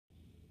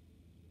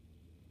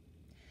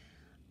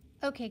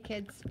Okay,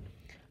 kids,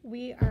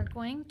 we are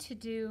going to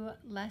do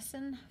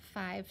lesson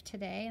 5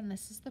 today, and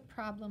this is the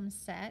problem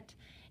set.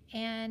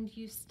 And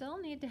you still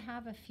need to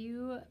have a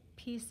few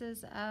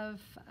pieces of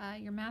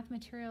your math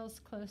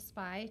materials close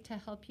by to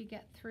help you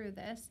get through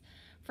this.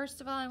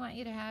 First of all, I want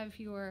you to have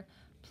your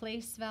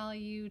place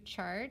value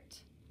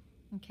chart.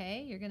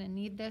 Okay, you're going to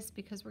need this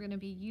because we're going to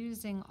be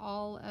using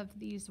all of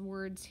these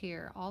words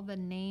here, all the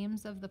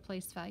names of the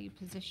place value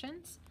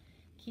positions.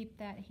 Keep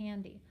that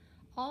handy.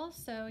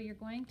 Also, you're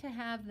going to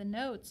have the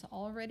notes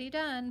already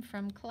done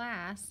from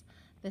class.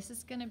 This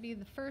is going to be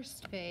the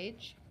first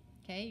page.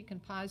 Okay, you can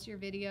pause your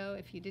video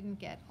if you didn't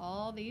get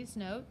all these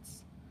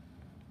notes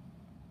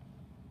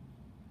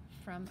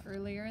from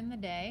earlier in the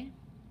day.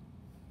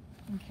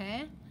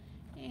 Okay,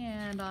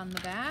 and on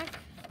the back,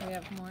 we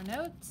have more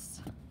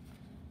notes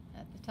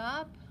at the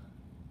top.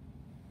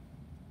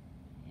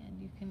 And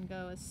you can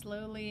go as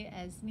slowly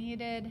as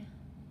needed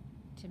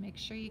to make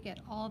sure you get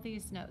all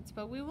these notes,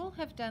 but we will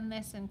have done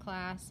this in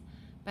class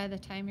by the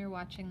time you're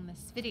watching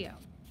this video.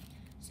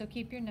 So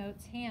keep your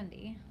notes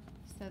handy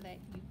so that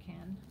you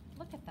can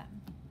look at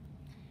them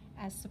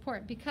as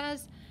support,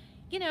 because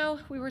you know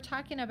we were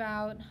talking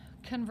about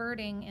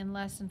converting in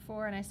lesson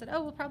 4, and I said,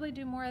 oh, we'll probably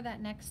do more of that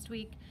next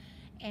week,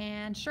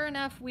 and sure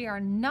enough, we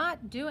are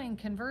not doing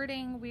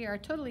converting. We are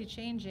totally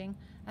changing.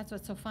 That's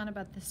what's so fun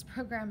about this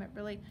program. It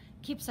really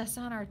keeps us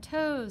on our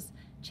toes,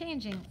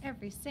 changing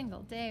every single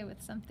day with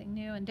something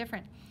new and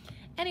different.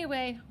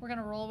 Anyway, we're going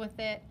to roll with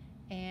it,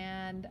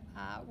 and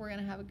we're going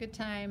to have a good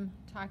time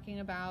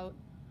talking about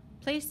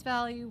place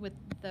value with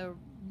the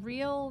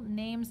real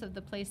names of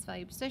the place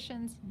value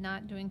positions,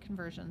 not doing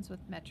conversions with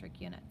metric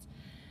units.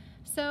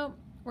 So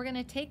we're going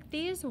to take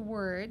these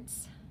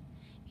words,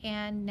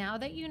 and now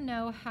that you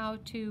know how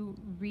to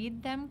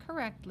read them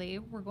correctly,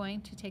 we're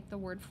going to take the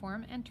word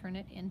form and turn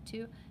it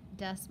into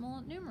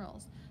decimal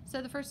numerals. So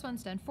the first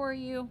one's done for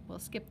you. We'll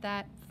skip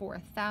that. 4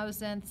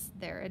 thousandths,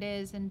 there it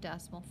is in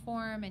decimal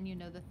form, and you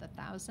know that the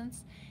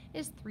thousandths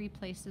is 3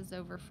 places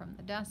over from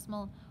the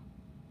decimal.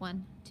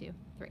 1, 2,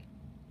 3.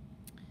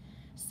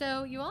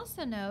 So you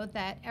also know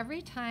that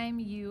every time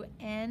you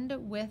end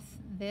with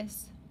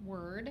this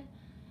word,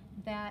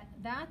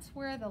 that's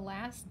where the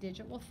last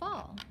digit will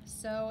fall.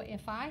 So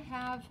if I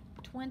have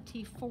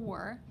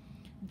 24,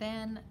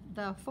 then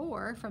the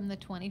 4 from the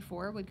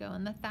 24 would go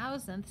in the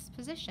thousandths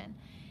position.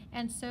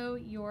 And so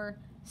your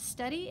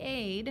study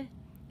aid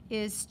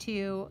is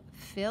to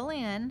fill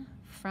in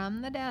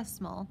from the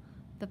decimal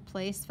the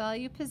place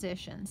value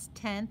positions,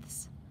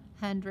 tenths,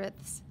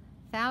 hundredths,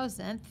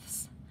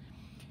 thousandths,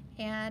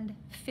 and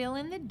fill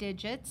in the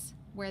digits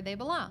where they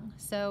belong.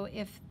 So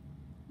if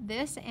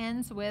this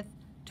ends with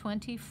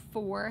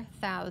 24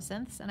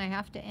 thousandths, and I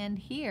have to end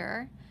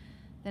here,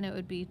 then it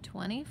would be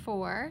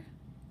 24,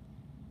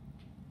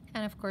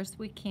 and of course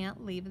we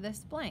can't leave this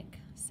blank,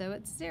 so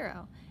it's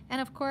 0.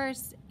 And of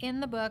course in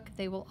the book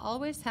they will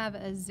always have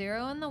a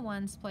 0 in the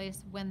ones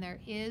place when there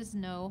is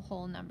no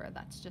whole number.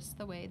 That's just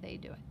the way they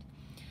do it.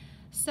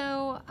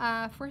 So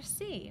for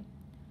C,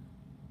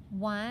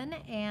 1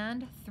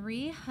 and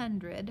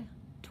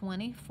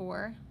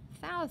 324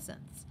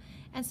 thousandths.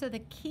 And so the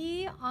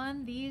key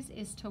on these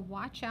is to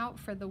watch out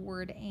for the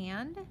word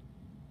and,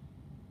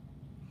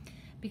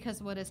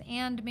 because what does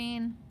and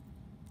mean?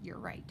 You're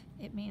right,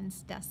 it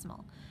means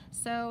decimal.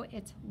 So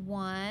it's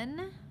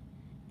 1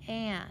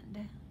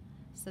 and.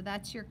 So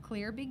that's your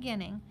clear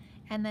beginning.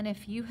 And then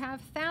if you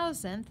have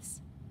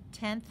thousandths,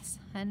 tenths,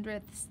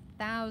 hundredths,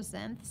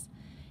 thousandths,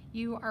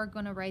 you are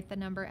going to write the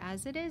number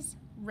as it is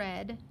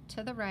read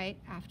to the right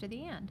after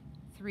the and.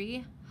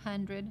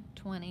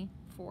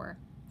 324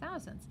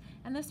 thousandths.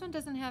 And this one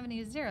doesn't have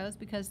any zeros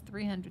because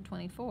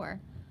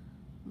 324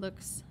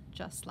 looks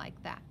just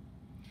like that.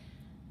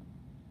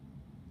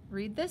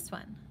 Read this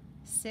one,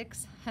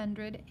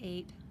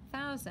 608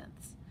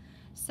 thousandths.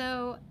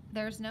 So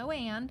there's no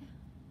and,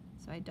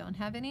 so I don't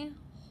have any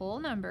whole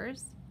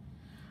numbers.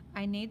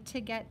 I need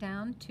to get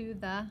down to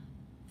the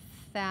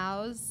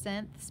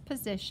thousandths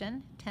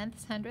position,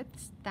 tenths,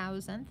 hundredths,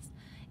 thousandths,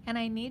 and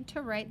I need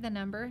to write the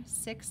number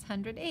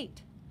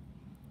 608.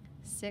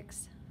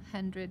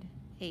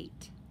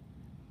 608.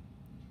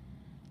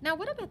 Now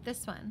what about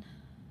this one?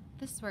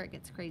 This is where it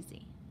gets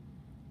crazy.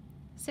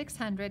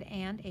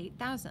 608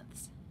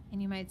 thousandths.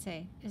 And you might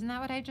say, isn't that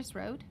what I just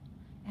wrote?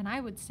 And I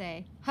would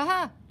say,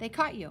 haha, they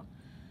caught you.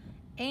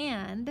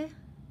 And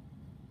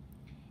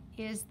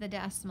is the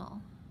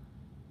decimal.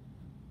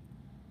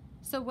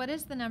 So what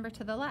is the number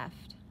to the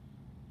left?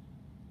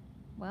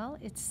 Well,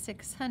 it's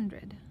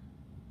 600.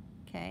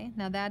 Okay,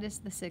 now that is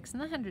the 6 in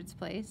the hundreds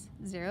place,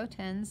 0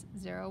 tens,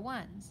 0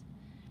 ones.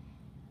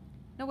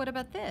 Now what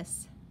about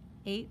this?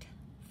 8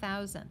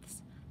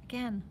 thousandths.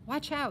 Again,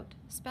 watch out,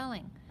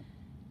 spelling.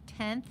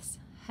 Tenths,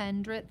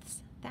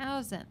 hundredths,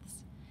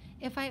 thousandths.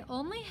 If I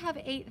only have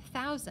 8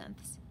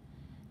 thousandths,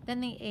 then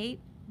the 8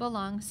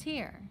 belongs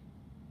here.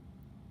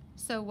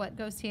 So what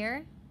goes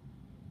here?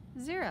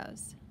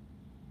 Zeros.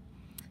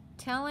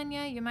 Telling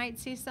you, you might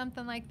see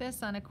something like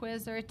this on a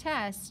quiz or a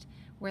test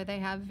where they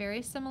have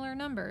very similar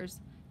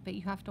numbers, but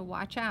you have to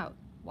watch out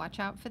Watch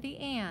out for the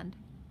and.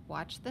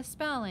 Watch the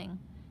spelling.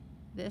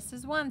 This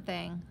is one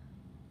thing,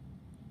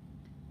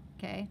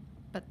 okay,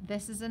 but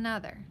this is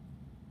another.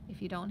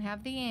 If you don't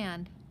have the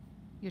and,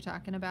 you're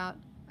talking about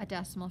a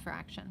decimal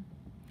fraction.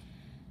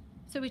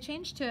 So we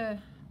changed to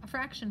a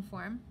fraction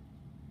form,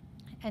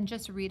 and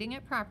just reading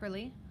it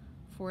properly,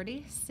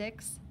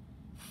 46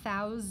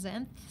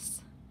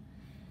 thousandths.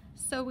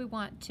 So we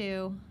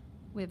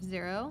have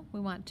 0,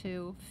 we want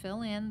to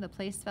fill in the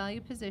place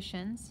value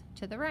positions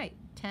to the right,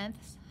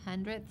 tenths,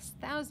 hundredths,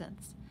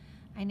 thousandths.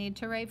 I need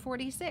to write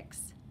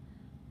 46.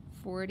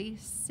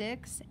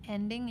 46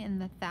 ending in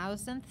the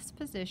thousandths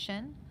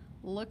position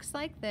looks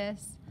like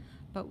this,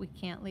 but we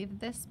can't leave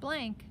this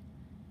blank.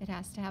 It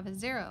has to have a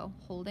 0,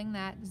 holding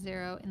that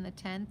 0 in the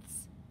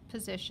tenths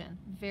position.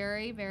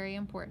 Very, very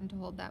important to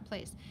hold that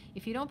place.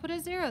 If you don't put a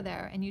 0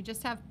 there and you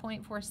just have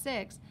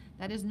 0.46,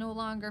 that is no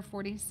longer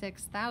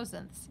 46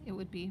 thousandths. It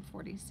would be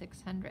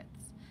 46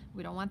 hundredths.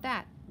 We don't want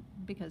that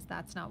because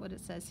that's not what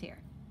it says here.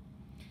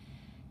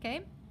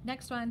 Okay,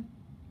 next one.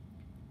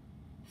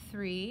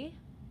 3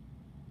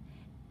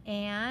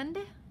 and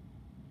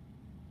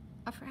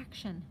a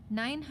fraction,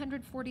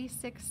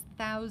 946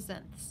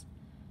 thousandths.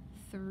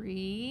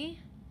 3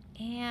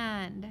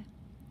 and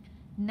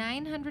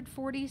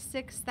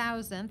 946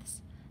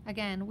 thousandths.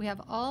 Again, we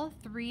have all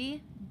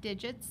 3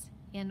 digits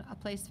in a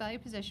place value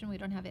position. We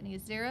don't have any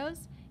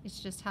zeros. It's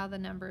just how the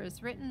number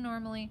is written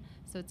normally,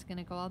 so it's going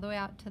to go all the way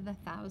out to the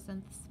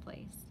thousandths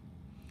place.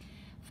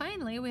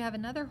 Finally, we have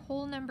another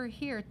whole number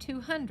here,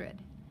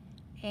 200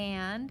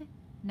 and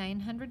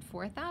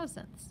 904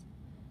 thousandths.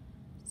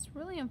 It's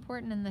really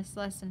important in this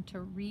lesson to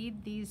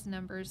read these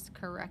numbers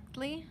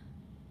correctly.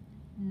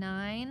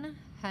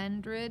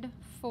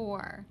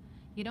 904.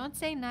 You don't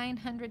say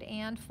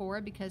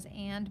 904 because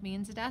and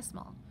means a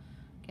decimal.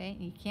 Okay,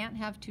 you can't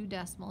have 2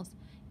 decimals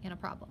in a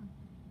problem.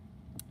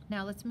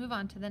 Now let's move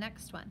on to the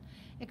next one.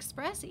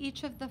 Express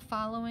each of the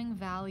following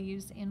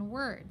values in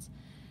words.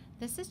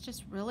 This is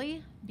just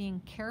really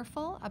being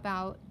careful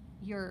about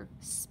your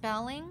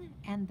spelling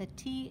and the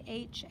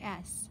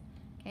THS.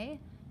 Okay,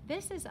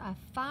 this is a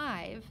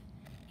 5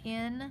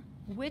 in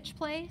which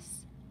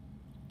place?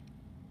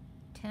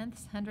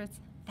 Tenths,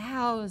 hundredths,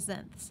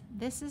 thousandths.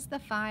 This is the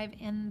 5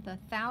 in the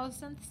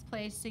thousandths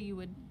place, so you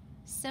would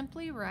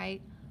simply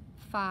write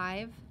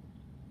 5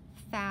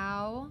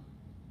 thou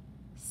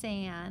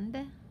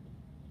sand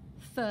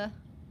th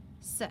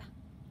s.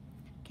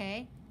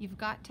 Okay, you've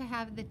got to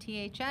have the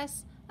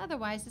THS,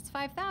 otherwise it's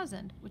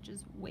 5,000, which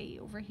is way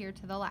over here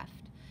to the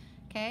left.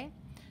 Okay,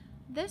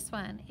 this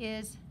one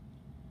is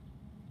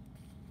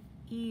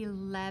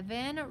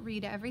 11.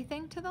 Read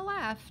everything to the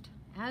left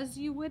as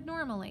you would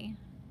normally.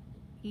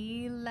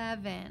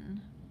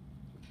 11.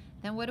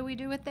 Then what do we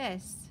do with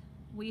this?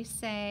 We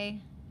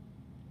say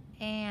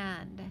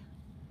and.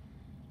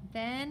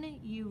 Then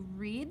you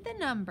read the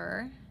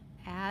number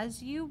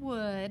as you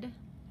would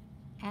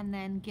and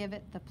then give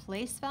it the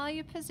place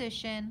value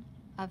position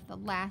of the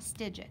last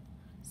digit.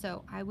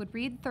 So I would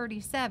read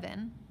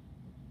 37.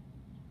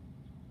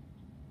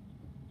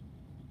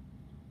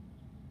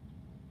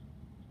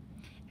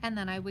 And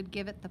then I would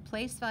give it the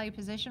place value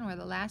position where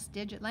the last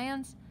digit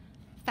lands,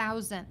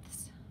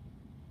 thousandths.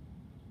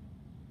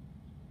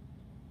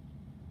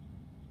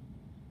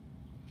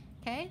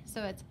 Okay,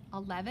 so it's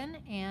 11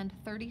 and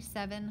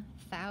 37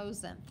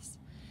 thousandths.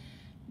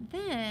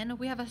 Then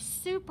we have a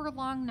super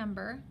long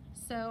number,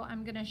 so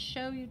I'm going to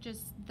show you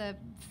just the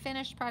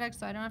finished product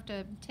so I don't have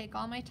to take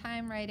all my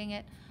time writing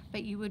it,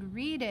 but you would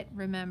read it,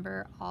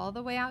 remember, all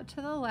the way out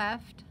to the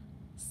left,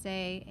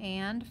 say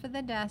and for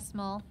the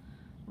decimal,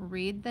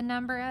 read the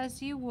number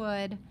as you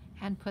would,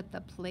 and put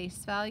the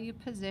place value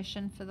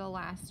position for the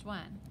last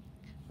one.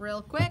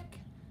 Real quick,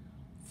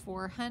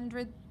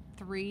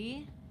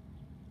 403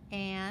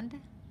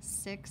 and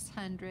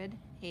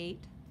 608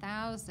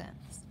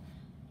 thousandths.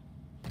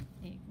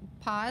 You can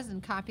pause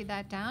and copy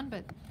that down,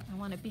 but I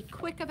want to be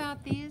quick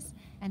about these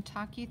and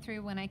talk you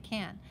through when I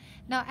can.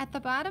 Now at the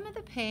bottom of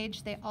the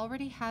page, they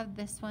already have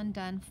this one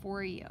done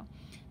for you.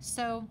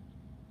 So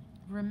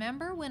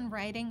remember when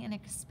writing an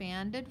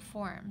expanded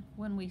form,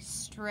 when we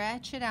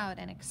stretch it out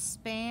and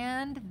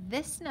expand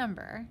this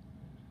number,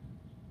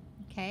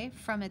 okay,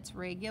 from its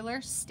regular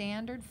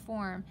standard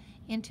form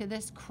into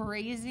this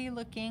crazy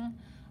looking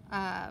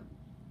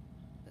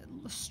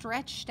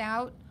stretched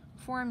out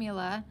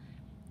formula,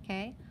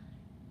 okay,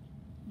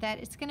 that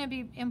it's going to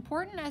be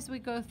important as we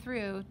go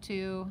through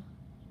to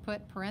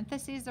put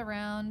parentheses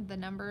around the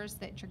numbers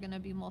that you're going to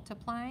be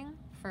multiplying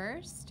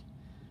first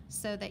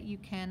so that you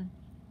can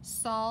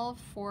solve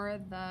for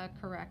the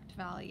correct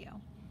value.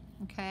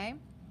 Okay,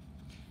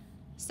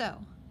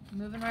 so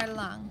moving right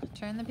along,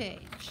 turn the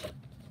page.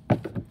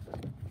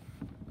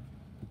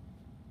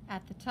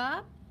 At the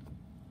top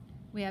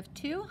we have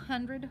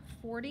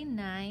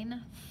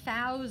 249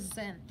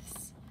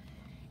 thousandths,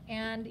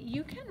 and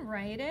you can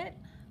write it,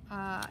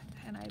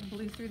 and I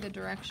blew through the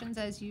directions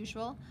as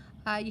usual.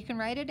 You can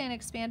write it in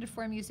expanded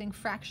form using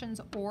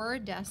fractions or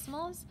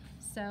decimals.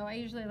 So I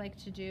usually like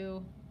to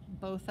do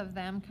both of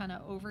them kind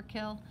of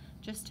overkill,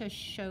 just to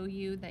show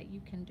you that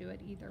you can do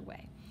it either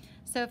way.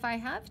 So if I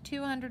have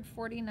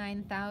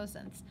 249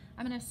 thousandths,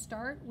 I'm going to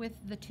start with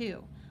the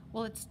 2.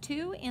 Well, it's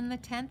 2 in the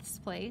tenths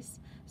place,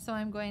 so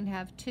I'm going to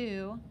have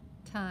 2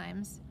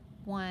 times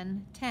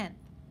 1/10.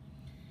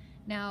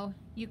 Now,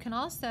 you can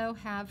also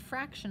have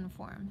fraction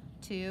form,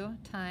 2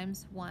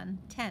 times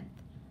 1/10,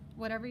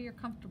 whatever you're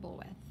comfortable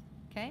with,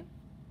 okay?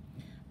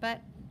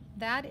 But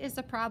that is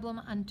a problem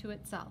unto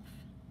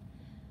itself.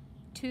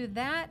 To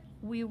that,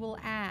 we will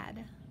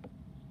add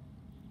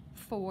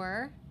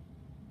 4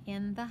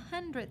 in the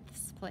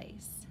hundredths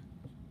place.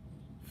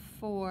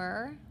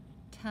 4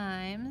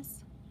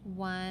 times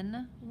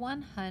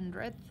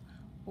 1/100th,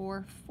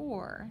 or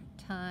 4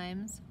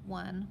 times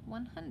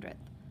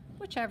 1/100th,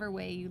 whichever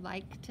way you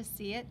like to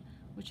see it,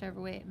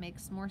 whichever way it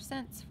makes more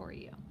sense for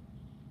you.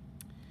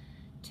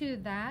 To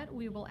that,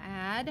 we will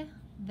add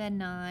the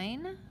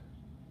 9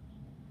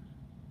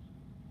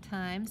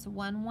 times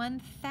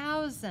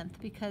 1/1000th,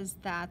 because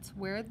that's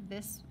where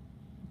this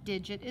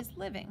digit is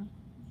living,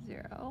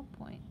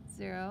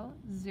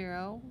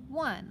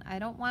 0.001. I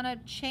don't want to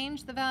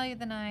change the value of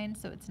the 9,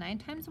 so it's 9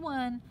 times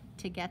 1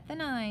 to get the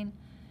 9,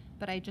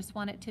 but I just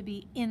want it to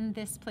be in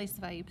this place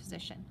value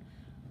position,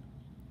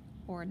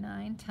 or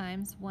 9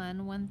 times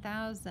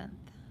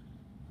 1/1000th.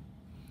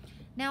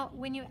 Now,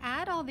 when you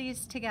add all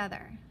these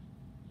together,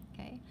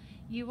 okay,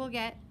 you will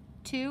get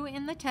 2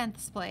 in the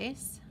tenths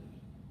place,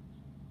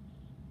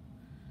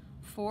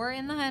 4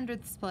 in the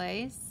hundredths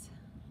place,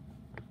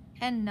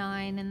 and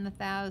 9 in the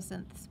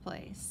thousandths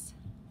place.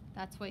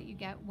 That's what you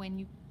get when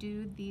you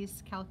do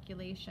these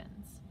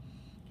calculations,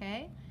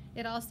 okay?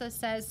 It also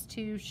says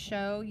to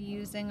show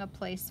using a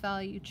place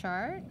value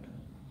chart,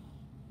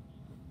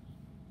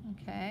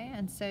 okay?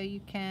 And so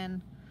you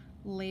can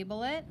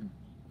label it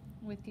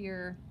with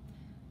your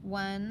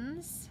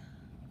ones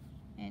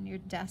and your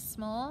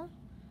decimal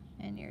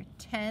and your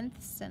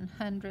tenths and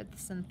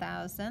hundredths and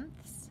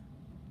thousandths.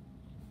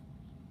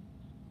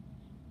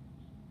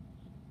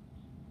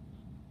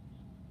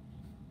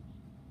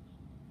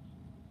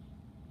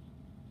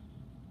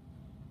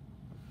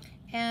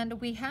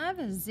 And we have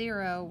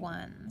 0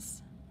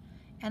 ones,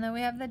 and then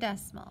we have the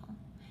decimal.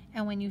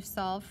 And when you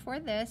solve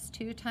for this,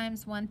 2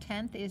 times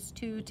 1/10 is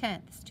 2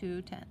 tenths,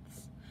 2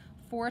 tenths.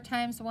 4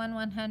 times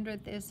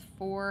 1/100th is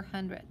 4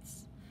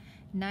 hundredths.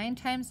 9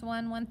 times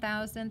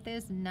 1/1000th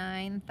is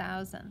 9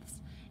 thousandths.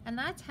 And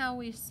that's how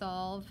we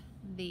solve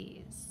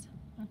these,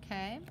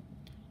 okay?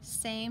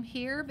 Same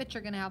here, but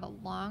you're going to have a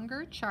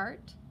longer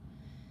chart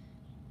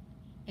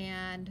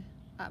and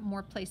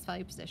more place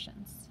value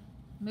positions.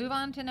 Move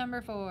on to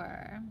number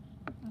 4,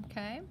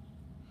 okay?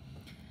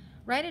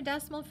 Write a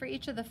decimal for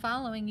each of the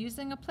following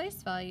using a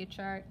place value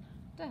chart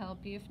to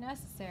help you if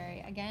necessary.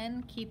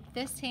 Again, keep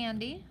this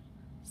handy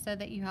so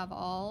that you have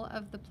all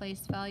of the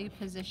place value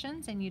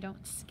positions and you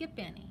don't skip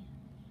any.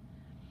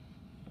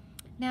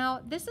 Now,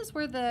 this is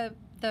where the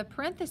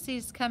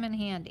parentheses come in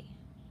handy,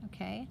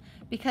 okay?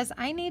 Because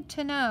I need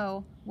to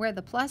know where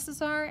the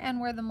pluses are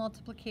and where the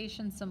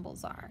multiplication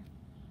symbols are.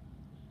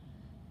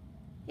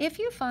 If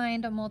you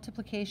find a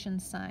multiplication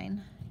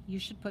sign, you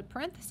should put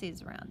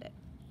parentheses around it,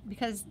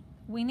 because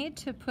we need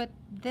to put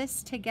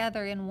this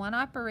together in one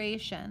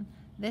operation.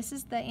 This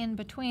is the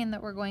in-between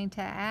that we're going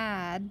to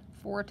add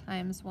 4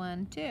 times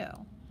 1,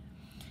 2.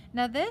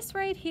 Now this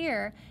right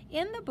here,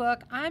 in the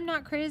book, I'm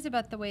not crazy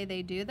about the way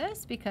they do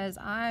this, because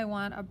I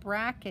want a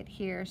bracket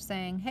here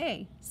saying,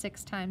 hey,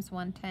 6 times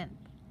 1/10,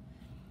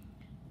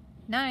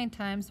 9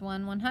 times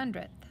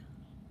 1/100th,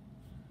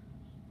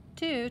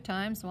 2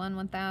 times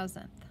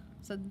 1/1000th.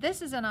 So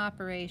this is an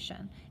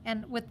operation,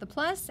 and with the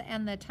plus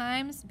and the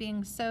times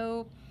being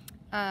so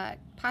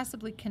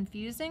possibly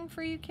confusing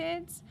for you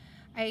kids,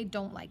 I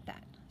don't like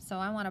that. So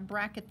I want to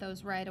bracket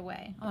those right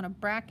away. I want to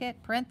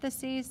bracket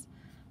parentheses,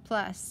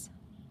 plus,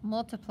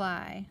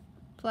 multiply,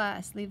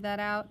 plus, leave that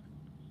out,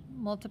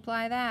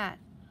 multiply that,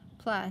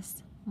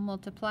 plus,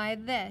 multiply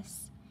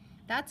this.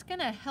 That's going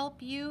to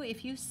help you,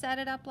 if you set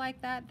it up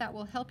like that, that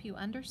will help you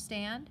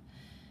understand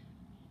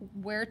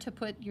where to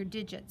put your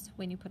digits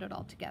when you put it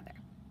all together.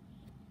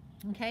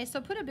 Okay, so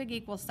put a big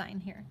equal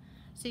sign here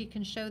so you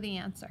can show the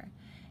answer.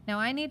 Now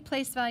I need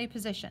place value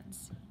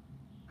positions.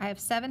 I have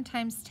 7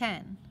 times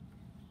 10.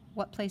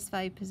 What place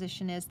value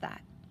position is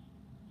that?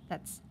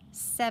 That's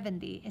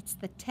 70. It's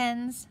the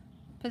tens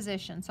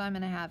position. So I'm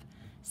going to have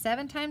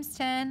 7 times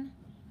 10,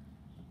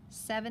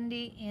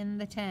 70 in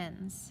the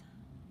tens.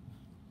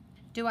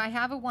 Do I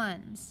have a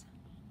ones?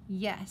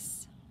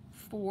 Yes,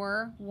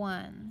 4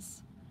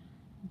 ones.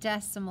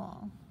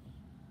 Decimal.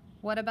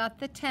 What about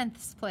the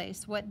tenths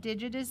place? What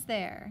digit is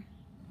there?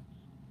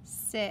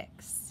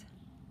 6.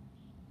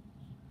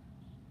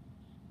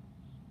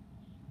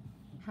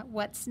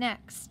 What's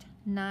next?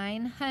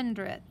 9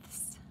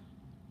 hundredths.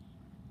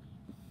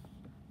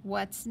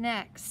 What's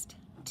next?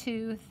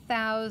 2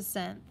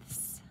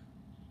 thousandths.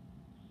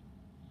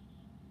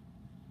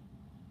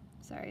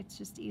 Sorry, it's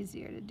just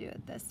easier to do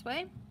it this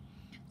way,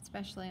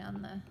 especially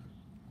on the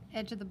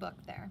edge of the book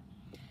there.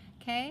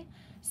 Okay,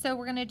 so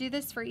we're going to do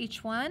this for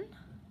each one.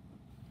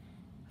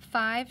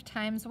 5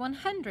 times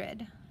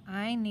 100.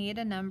 I need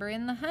a number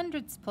in the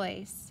hundreds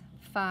place.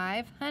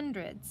 5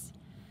 hundreds.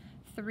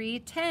 3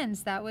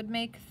 tens, that would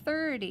make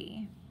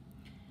 30.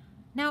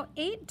 Now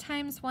 8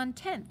 times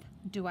 1/10.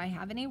 Do I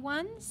have any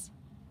ones?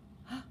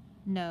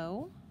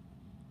 No,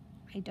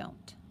 I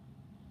don't.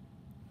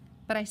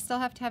 But I still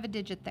have to have a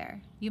digit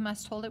there. You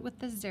must hold it with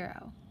the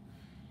 0.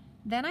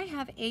 Then I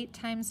have 8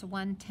 times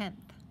 1/10.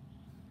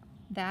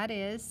 That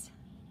is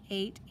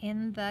 8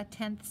 in the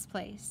tenths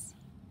place.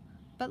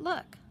 But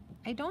look,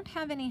 I don't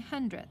have any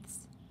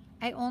hundredths.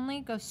 I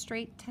only go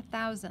straight to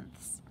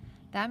thousandths.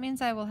 That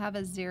means I will have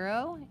a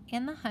 0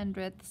 in the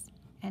hundredths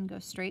and go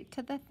straight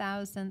to the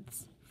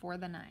thousandths for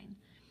the 9.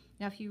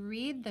 Now if you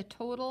read the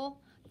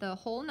total, the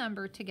whole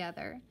number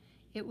together,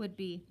 it would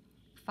be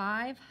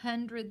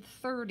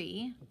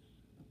 530,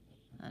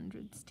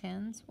 hundreds,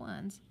 tens,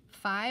 ones,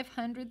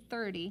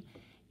 530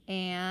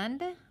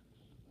 and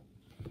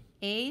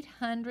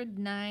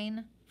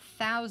 809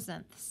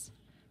 thousandths.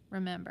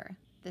 Remember,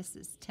 this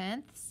is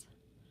tenths,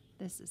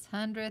 this is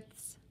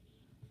hundredths,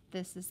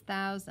 this is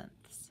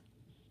thousandths.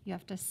 You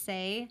have to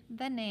say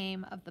the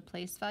name of the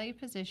place value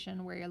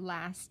position where your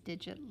last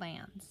digit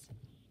lands.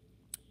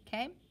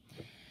 Okay?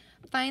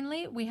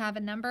 Finally, we have a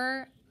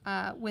number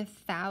with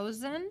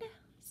 1,000,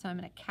 so I'm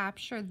going to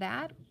capture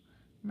that.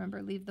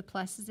 Remember, leave the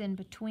pluses in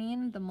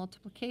between the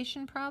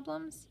multiplication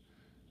problems.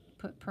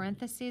 Put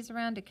parentheses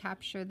around to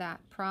capture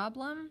that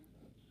problem,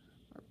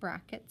 or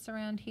brackets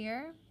around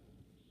here.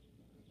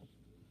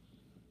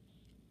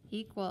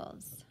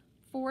 Equals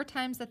 4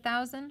 times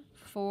 1,000,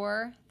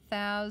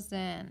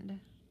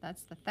 4,000.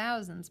 That's the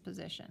thousands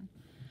position.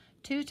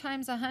 2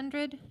 times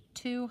 100,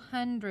 2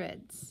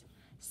 hundreds.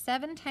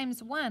 7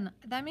 times 1,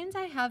 that means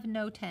I have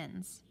no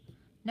tens.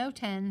 No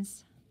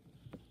tens,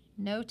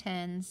 no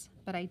tens,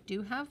 but I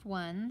do have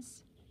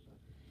ones.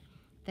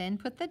 Then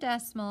put the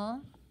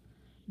decimal.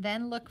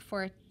 Then look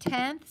for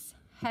tenths,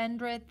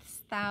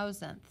 hundredths,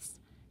 thousandths.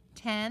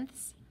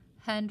 Tenths,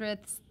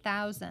 hundredths,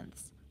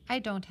 thousandths. I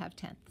don't have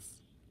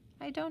tenths.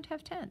 I don't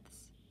have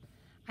tenths.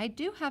 I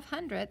do have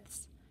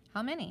hundredths.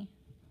 How many?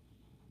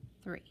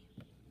 3.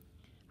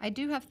 I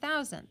do have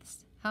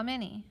thousandths. How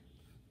many?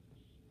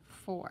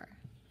 4.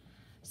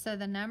 So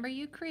the number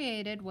you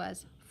created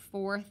was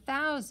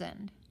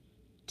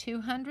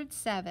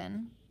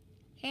 4,207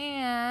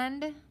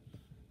 and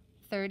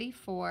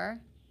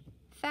 34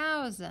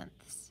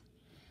 thousandths.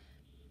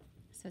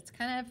 So it's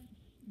kind of,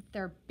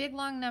 they're big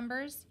long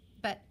numbers,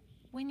 but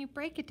when you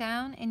break it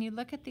down and you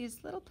look at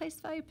these little place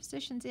value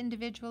positions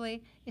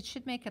individually, it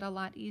should make it a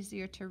lot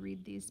easier to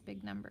read these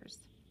big numbers.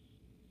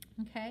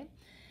 Okay?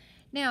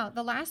 Now,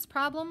 the last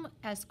problem,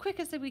 as quick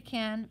as we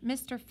can,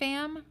 Mr.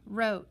 Pham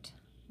wrote,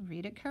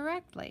 read it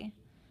correctly,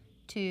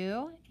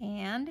 2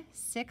 and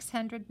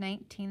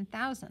 619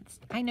 thousandths.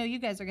 I know you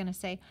guys are going to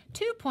say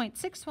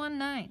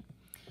 2.619.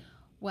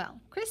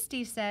 Well,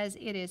 Christy says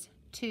it is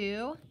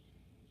 2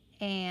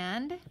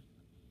 and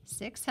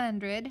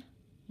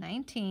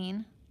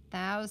 619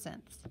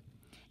 thousandths.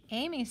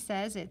 Amy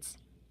says it's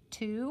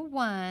 2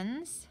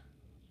 ones,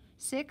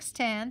 6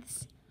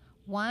 tenths,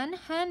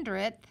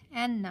 100th,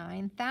 and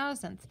 9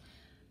 thousandths.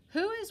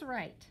 Who is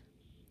right?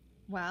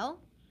 Well,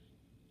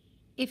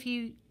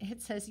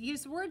 it says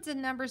use words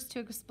and numbers to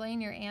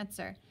explain your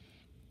answer.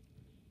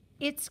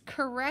 It's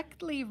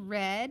correctly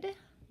read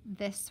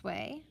this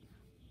way,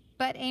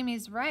 but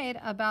Amy's right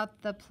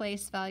about the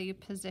place value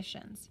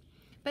positions.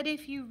 But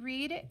if you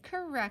read it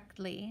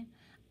correctly,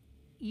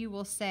 you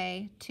will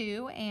say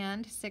 2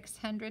 and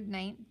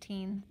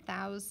 619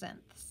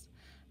 thousandths.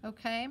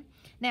 Okay?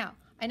 Now,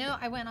 I know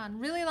I went on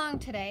really long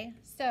today,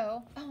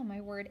 so, oh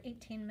my word,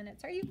 18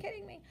 minutes. Are you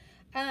kidding me?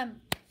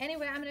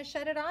 Anyway, I'm going to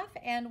shut it off,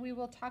 and we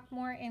will talk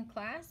more in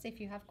class.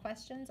 If you have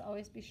questions,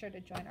 always be sure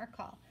to join our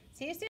call. See you soon.